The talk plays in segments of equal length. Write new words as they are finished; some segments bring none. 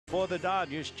For the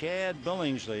Dodgers, Chad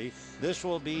Billingsley, this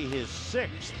will be his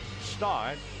 6th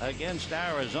start against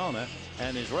Arizona,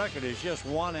 and his record is just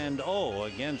 1-0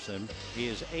 against them. He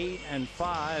is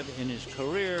 8-5 in his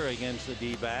career against the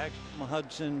D-backs.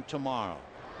 Hudson tomorrow.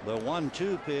 The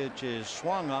 1-2 pitch is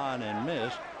swung on and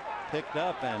missed, picked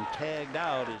up and tagged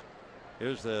out.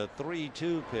 Here's the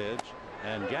 3-2 pitch,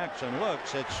 and Jackson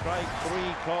looks at strike 3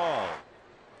 call.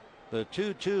 The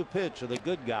 2-2 pitch of the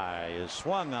good guy is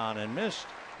swung on and missed.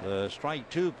 The strike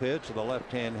 2 pitch of the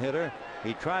left-hand hitter.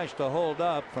 He tries to hold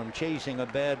up from chasing a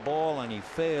bad ball, and he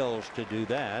fails to do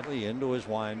that. Into his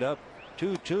windup.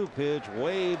 2-2 pitch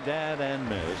waved at and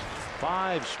missed.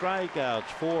 5 strikeouts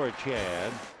for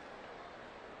Chad.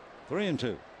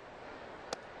 3-2.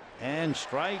 And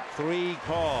strike 3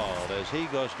 called as he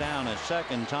goes down a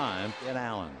second time. At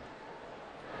Allen.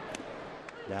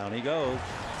 Down he goes.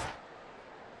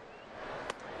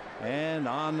 And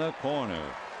on the corner.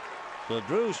 So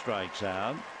Drew strikes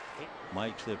out.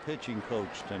 Mike's the pitching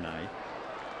coach tonight.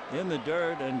 In the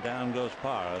dirt, and down goes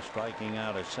Parra, striking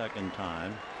out a second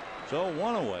time. So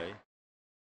 1 away.